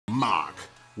Mog.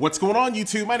 What's going on,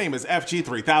 YouTube? My name is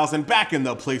FG3000, back in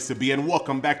the place to be, and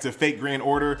welcome back to Fate Grand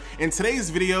Order. In today's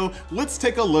video, let's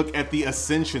take a look at the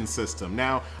Ascension system.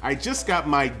 Now, I just got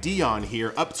my Dion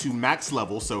here up to max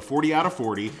level, so 40 out of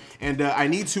 40, and I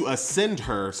need to ascend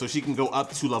her so she can go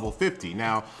up to level 50.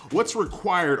 Now, what's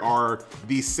required are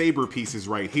these saber pieces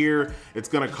right here. It's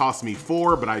gonna cost me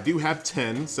 4, but I do have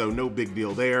 10, so no big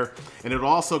deal there. And it'll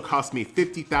also cost me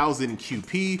 50,000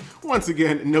 QP. Once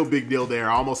again, no big deal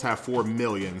there. I almost have 4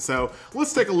 million. So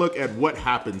let's take a look at what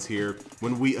happens here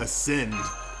when we ascend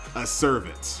a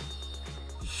servant.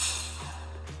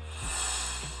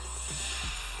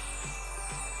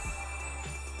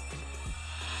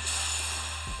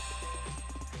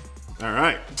 All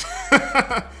right.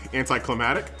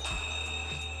 Anticlimactic.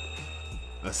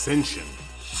 Ascension.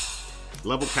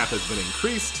 Level cap has been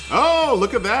increased. Oh,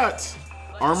 look at that.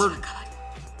 Armor.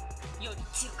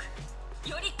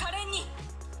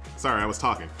 Sorry, I was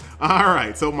talking. All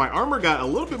right, so my armor got a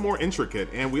little bit more intricate,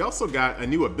 and we also got a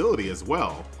new ability as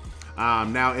well.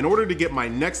 Now, in order to get my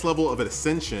next level of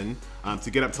Ascension,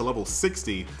 to get up to level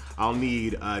 60, I'll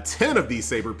need 10 of these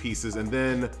saber pieces and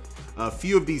then a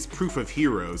few of these proof of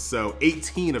heroes, so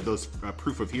 18 of those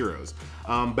proof of heroes.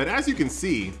 But as you can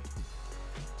see,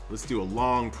 let's do a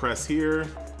long press here.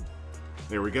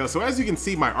 There we go. So as you can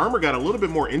see, my armor got a little bit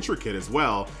more intricate as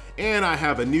well, and I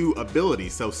have a new ability.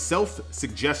 So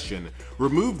self-suggestion,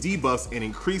 remove debuffs and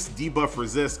increase debuff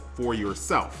resist for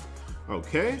yourself.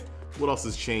 Okay, what else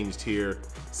has changed here?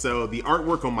 So the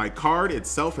artwork on my card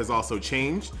itself has also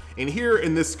changed. And here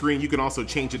in this screen, you can also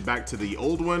change it back to the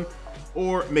old one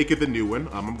or make it the new one.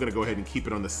 I'm gonna go ahead and keep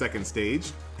it on the second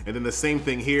stage. And then the same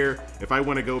thing here, if I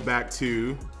wanna go back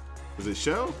to, does it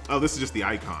show? Oh, this is just the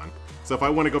icon. So if I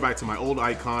want to go back to my old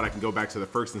icon, I can go back to the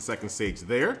first and second stage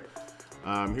there.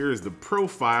 Here is the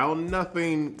profile.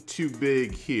 Nothing too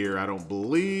big here, I don't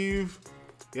believe.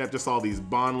 Yeah, just all these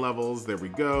bond levels. There we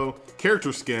go.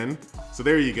 Character skin. So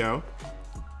there you go.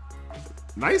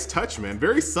 Nice touch, man.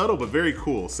 Very subtle, but very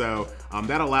cool. So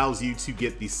that allows you to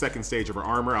get the second stage of her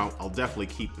armor. I'll definitely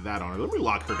keep that on her. Let me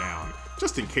lock her down,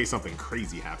 just in case something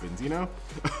crazy happens, you know?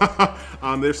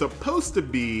 They're supposed to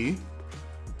be...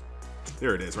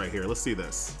 There it is right here. Let's see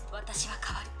this.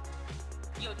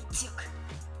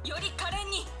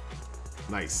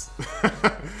 Nice.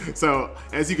 So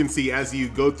as you can see, as you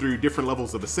go through different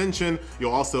levels of Ascension,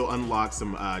 you'll also unlock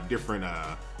some different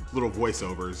little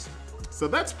voiceovers. So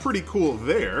that's pretty cool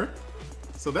there.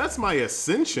 So that's my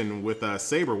Ascension with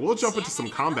Saber. We'll jump into some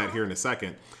combat here in a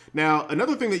second. Now,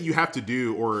 another thing that you have to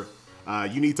do, or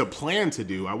you need to plan to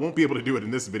do, I won't be able to do it in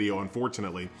this video,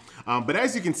 unfortunately. But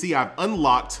as you can see, I've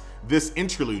unlocked this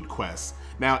interlude quest.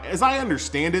 Now, as I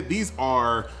understand it, these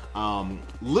are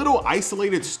little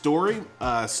isolated story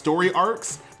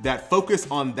arcs that focus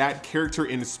on that character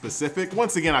in specific.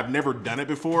 Once again, I've never done it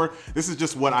before. This is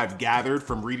just what I've gathered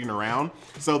from reading around.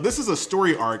 So this is a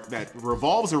story arc that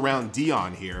revolves around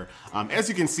Dion here. As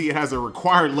you can see, it has a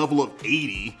required level of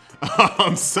 80.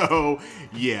 So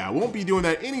yeah, I won't be doing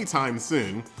that anytime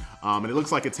soon. And it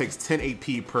looks like it takes 10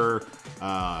 AP per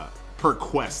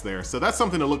quest there. So that's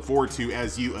something to look forward to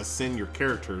as you ascend your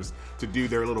characters to do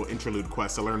their little interlude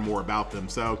quests to learn more about them.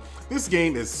 So this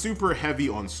game is super heavy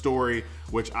on story,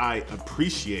 which I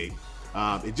appreciate.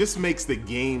 It just makes the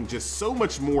game just so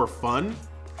much more fun.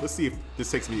 Let's see if this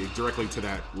takes me directly to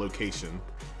that location.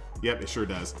 Yep, it sure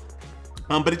does.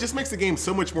 But it just makes the game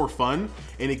so much more fun,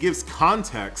 and it gives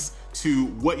context to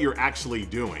what you're actually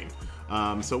doing.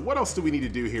 So what else do we need to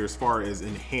do here as far as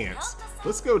enhance?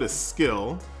 Let's go to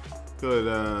skill.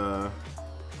 Go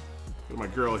to my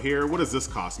girl here. What does this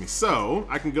cost me? So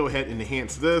I can go ahead and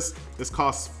enhance this. This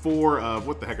costs 4 of,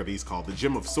 what the heck are these called? The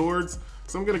Gem of Swords.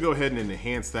 So I'm gonna go ahead and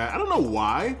enhance that. I don't know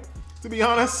why, to be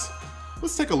honest.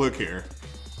 Let's take a look here.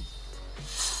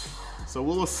 So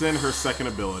we'll ascend her second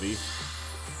ability.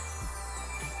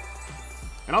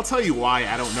 And I'll tell you why.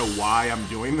 I don't know why I'm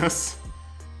doing this.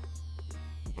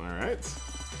 All right,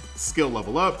 skill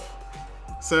level up.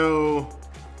 So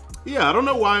yeah, I don't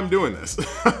know why I'm doing this.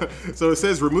 So it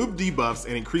says remove debuffs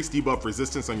and increase debuff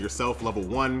resistance on yourself, level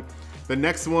 1. The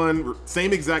next one,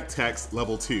 same exact text,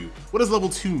 level 2. What does level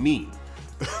 2 mean?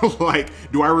 Like,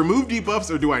 do I remove debuffs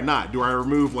or do I not? Do I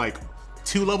remove like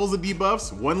 2 levels of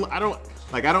debuffs? I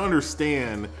don't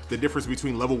understand the difference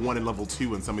between level 1 and level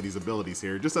 2 in some of these abilities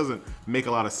here. It just doesn't make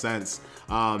a lot of sense.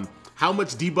 How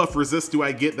much debuff resist do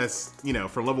I get that's, you know,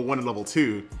 from level 1 and level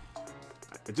 2?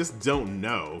 I just don't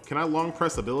know. Can I long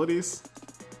press abilities?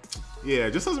 Yeah,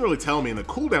 it just doesn't really tell me, and the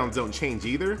cooldowns don't change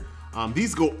either.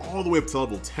 These go all the way up to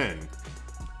level 10.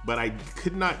 but I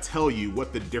could not tell you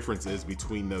what the difference is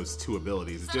between those two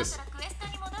abilities. It's just,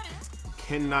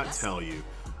 Cannot tell you.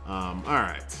 All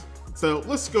right, so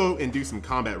let's go and do some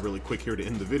combat really quick here to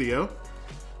end the video,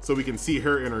 so we can see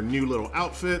her in her new little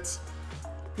outfit.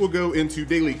 We'll go into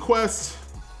daily quest,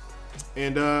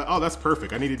 and oh, that's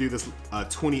perfect. I need to do this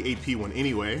 20 AP one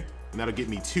anyway, and that'll get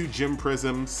me 2 gem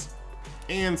prisms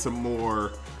and some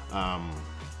more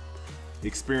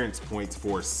experience points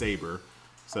for Saber.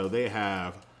 So they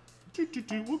have,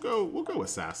 we'll go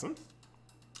assassin.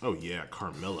 Oh yeah,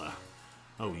 Carmilla.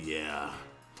 Oh yeah.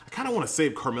 I kind of want to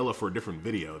save Carmilla for a different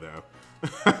video though.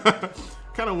 I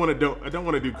don't want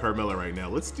to do Carmilla right now.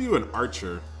 Let's do an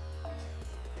archer.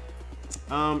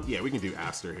 Yeah, we can do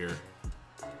Aster here.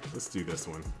 Let's do this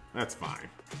one. That's fine.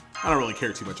 I don't really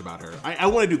care too much about her. I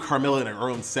want to do Carmilla in her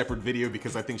own separate video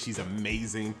because I think she's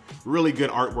amazing. Really good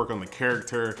artwork on the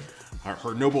character.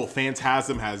 Her noble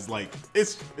phantasm has like,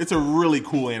 it's a really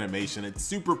cool animation. It's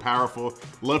super powerful.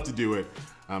 Love to do it.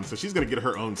 So she's gonna get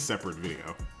her own separate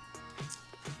video.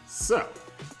 So,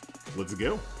 let's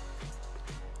go.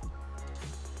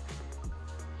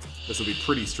 This will be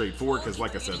pretty straightforward because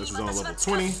like I said, this is on level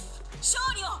 20.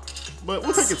 But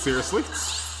we'll take it seriously.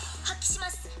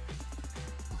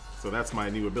 So that's my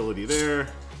new ability there.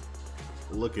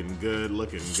 Looking good,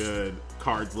 looking good.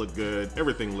 Cards look good,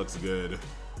 everything looks good.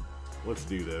 Let's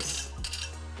do this.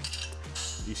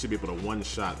 You should be able to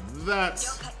one-shot that.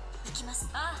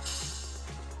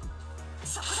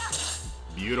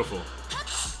 Beautiful.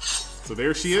 So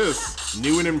there she is,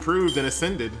 new and improved and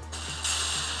ascended.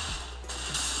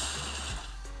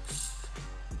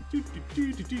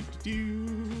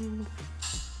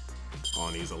 Oh,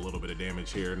 needs a little bit of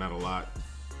damage here, not a lot.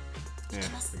 I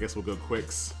guess we'll go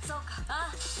quicks.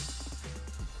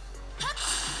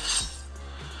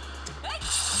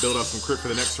 Build up some crit for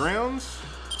the next round.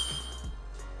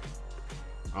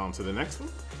 On to the next one.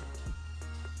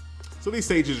 So these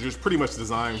stages are just pretty much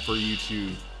designed for you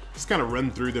to just kind of run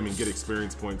through them and get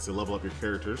experience points to level up your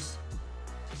characters.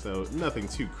 So nothing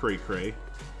too cray-cray.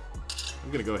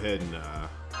 I'm gonna go ahead and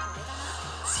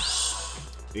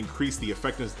increase the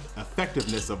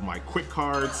effectiveness of my quick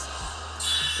cards,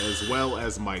 as well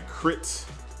as my crit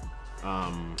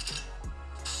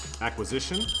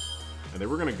acquisition. And then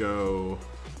we're gonna go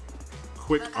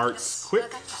quick arts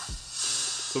quick,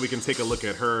 so we can take a look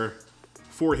at her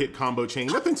 4-hit combo chain.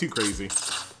 Nothing too crazy.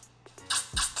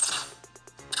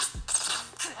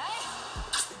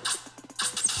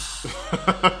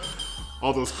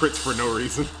 All those crits for no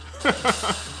reason.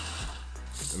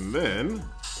 And then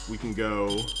we can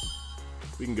go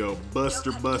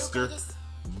Buster, Buster,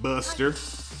 Buster.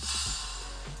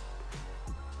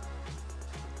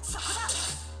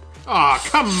 Aw, oh,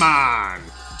 come on!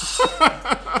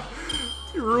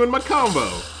 You ruined my combo.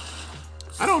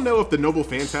 I don't know if the Noble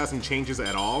Phantasm changes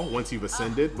at all once you've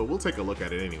ascended, but we'll take a look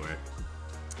at it anyway.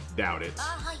 Doubt it.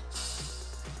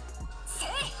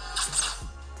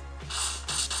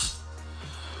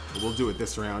 We'll do it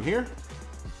this round here.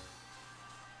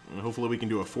 And hopefully we can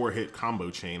do a 4-hit combo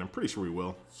chain. I'm pretty sure we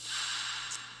will.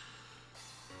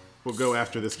 We'll go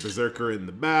after this Berserker in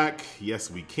the back. Yes,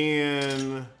 we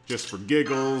can. Just for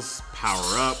giggles.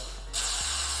 Power up.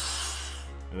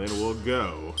 And then we'll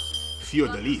go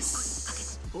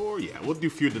Fiordalis. Or yeah, we'll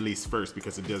do Fiordalis first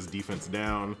because it does defense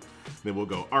down. Then we'll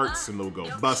go Arts and then we'll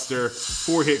go Buster.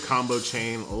 4-hit combo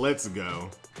chain. Let's go.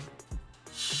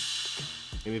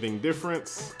 Anything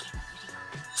different?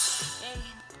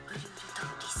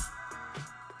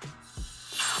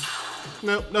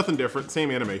 Nope, nothing different.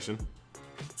 Same animation.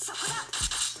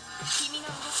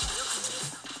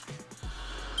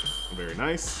 Very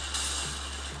nice.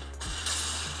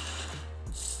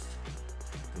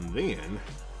 And then,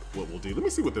 what we'll do, let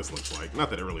me see what this looks like. Not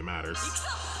that it really matters.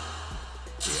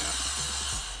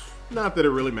 Yeah. Not that it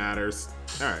really matters.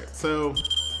 Alright, so,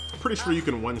 I'm pretty sure you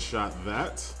can one-shot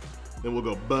that. Then we'll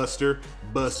go Buster,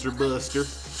 Buster, Buster.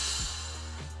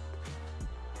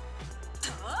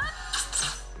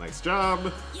 Nice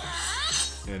job.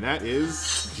 And that is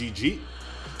GG.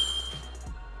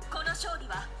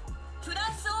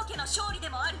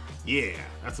 Yeah,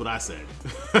 that's what I said.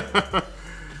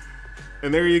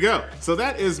 And there you go. So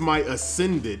that is my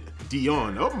Ascended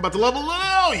Dion. Oh, I'm about to level.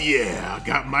 Oh yeah, I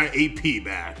got my AP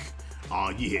back. Oh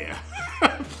yeah.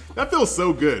 That feels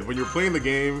so good when you're playing the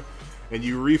game and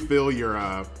you refill your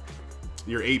AP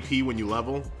when you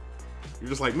level. You're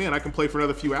just like, man, I can play for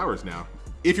another few hours now.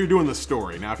 If you're doing the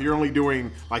story. Now, if you're only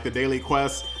doing like the daily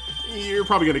quests, you're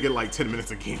probably gonna get like 10 minutes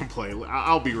of gameplay.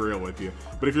 I'll be real with you.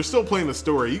 But if you're still playing the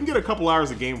story, you can get a couple hours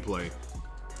of gameplay.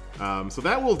 So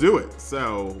that will do it.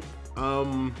 So, I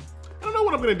don't know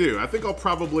what I'm gonna do. I think I'll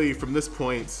probably, from this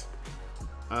point,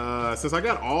 since I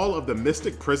got all of the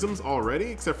Mystic Prisms already,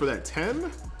 except for that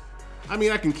 10, I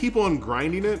mean, I can keep on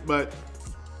grinding it, but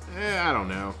I don't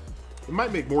know. It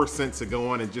might make more sense to go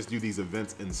on and just do these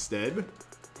events instead.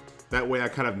 That way I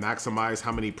kind of maximize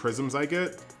how many prisms I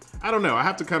get. I don't know, I'll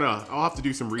have to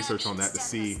do some research on that to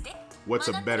see what's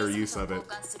a better use of it.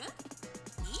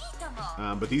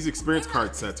 But these experience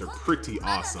card sets are pretty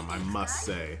awesome, I must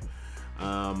say.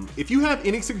 If you have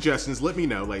any suggestions, let me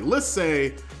know. Like, let's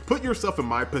say, put yourself in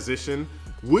my position.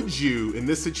 Would you, in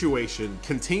this situation,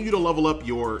 continue to level up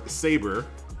your Saber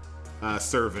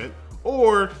servant,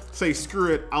 or say,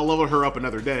 screw it, I'll level her up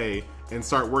another day and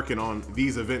start working on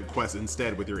these event quests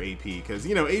instead with your AP? Because,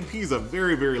 you know, AP is a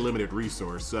very, very limited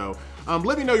resource. So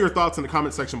let me know your thoughts in the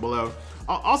comment section below.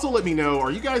 Also, let me know,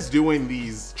 are you guys doing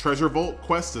these treasure vault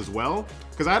quests as well?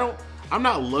 Because I'm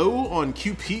not low on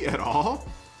QP at all.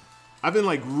 I've been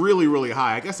like really, really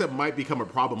high. I guess that might become a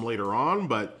problem later on,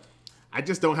 but I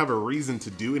just don't have a reason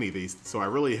to do any of these. So I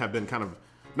really have been kind of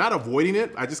not avoiding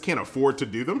it, I just can't afford to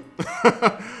do them.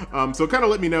 So kind of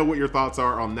let me know what your thoughts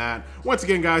are on that. Once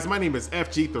again, guys, my name is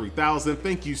FG3000.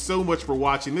 Thank you so much for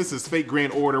watching. This is Fate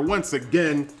Grand Order. Once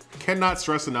again, cannot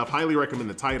stress enough, highly recommend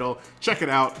the title. Check it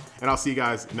out, and I'll see you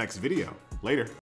guys next video. Later.